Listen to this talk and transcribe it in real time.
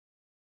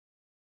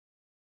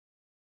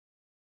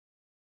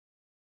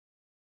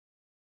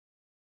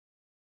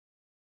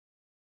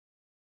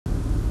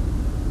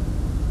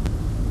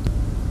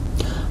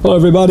Hello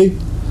everybody,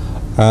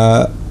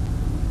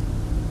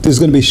 this is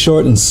going to be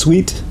short and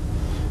sweet.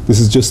 This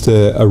is just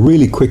a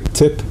really quick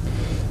tip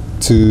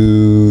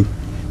to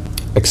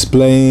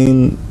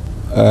explain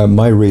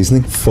my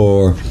reasoning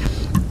for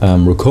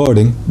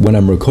recording. When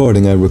I'm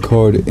recording, I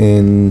record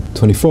in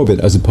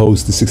 24-bit as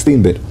opposed to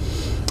 16-bit,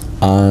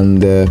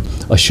 and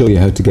I'll show you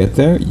how to get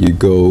there. You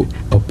go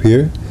up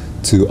here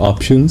to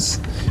options,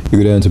 you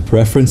go down to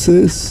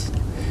preferences,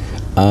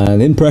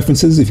 and in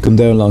preferences, if you come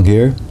down along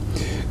here,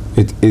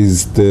 it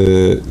is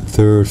the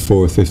third,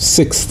 fourth, fifth,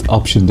 sixth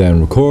option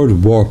down: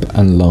 record, warp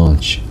and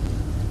launch.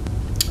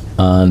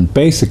 And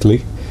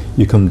basically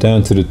you come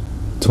down to the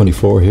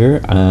 24 here,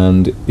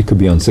 and it could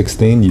be on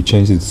 16, you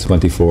change it to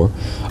 24,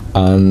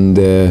 and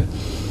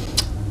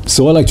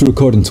so I like to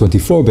record in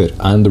 24-bit,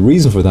 and the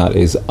reason for that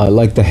is I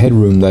like the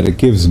headroom that it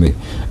gives me.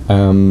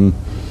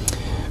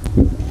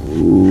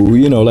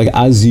 You know, like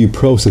as you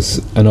process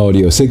an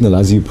audio signal,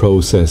 as you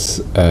process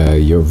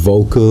your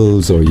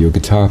vocals or your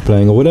guitar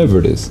playing or whatever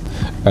it is,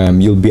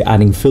 you'll be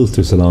adding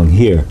filters along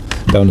here.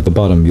 Down at the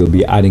bottom, you'll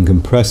be adding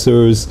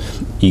compressors,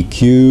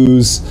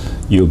 EQs,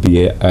 you'll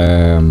be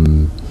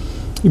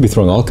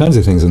throwing all kinds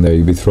of things in there.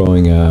 You'll be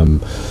throwing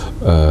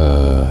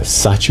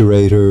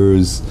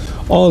saturators,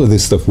 all of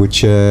this stuff,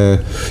 which you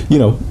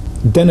know,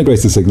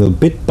 denigrates the signal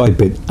bit by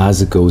bit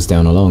as it goes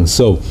down along.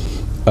 So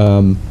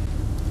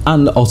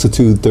and also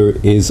too, there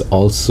is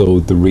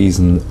also the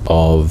reason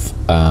of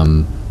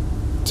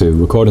to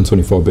record in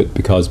 24-bit,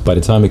 because by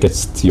the time it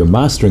gets to your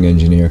mastering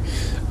engineer,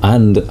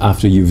 and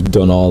after you've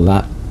done all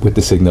that with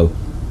the signal,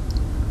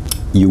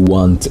 you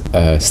want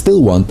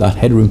still want that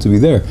headroom to be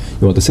there.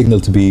 You want the signal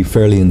to be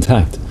fairly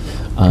intact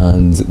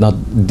and not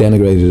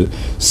denigrated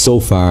so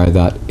far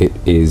that it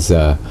is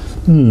a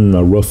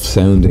rough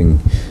sounding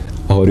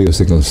audio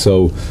signal.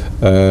 So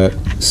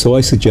so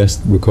I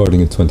suggest recording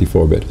in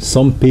 24-bit.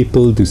 Some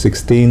people do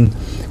 16,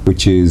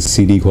 which is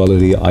CD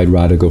quality. I'd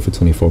rather go for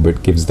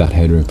 24-bit, gives that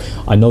headroom.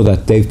 I know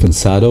that Dave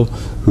Pensado,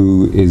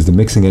 who is the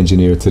mixing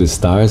engineer to the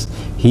Stars,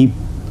 he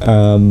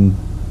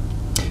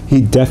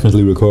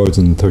definitely records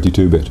in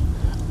 32-bit,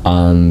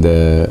 and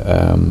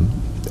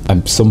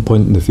at some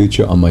point in the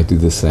future I might do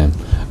the same,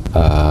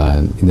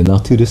 in the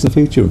not too distant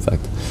future in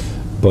fact,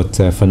 but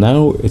for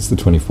now it's the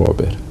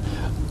 24-bit,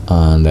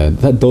 and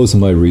those are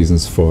my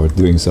reasons for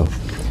doing so.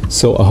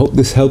 So I hope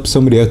this helps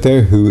somebody out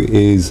there who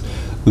is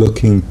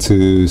looking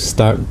to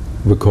start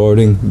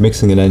recording,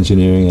 mixing and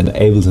engineering in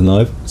Ableton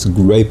Live. It's a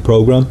great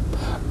program.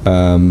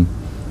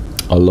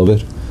 I love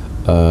it,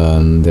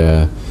 and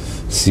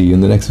see you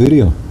in the next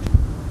video.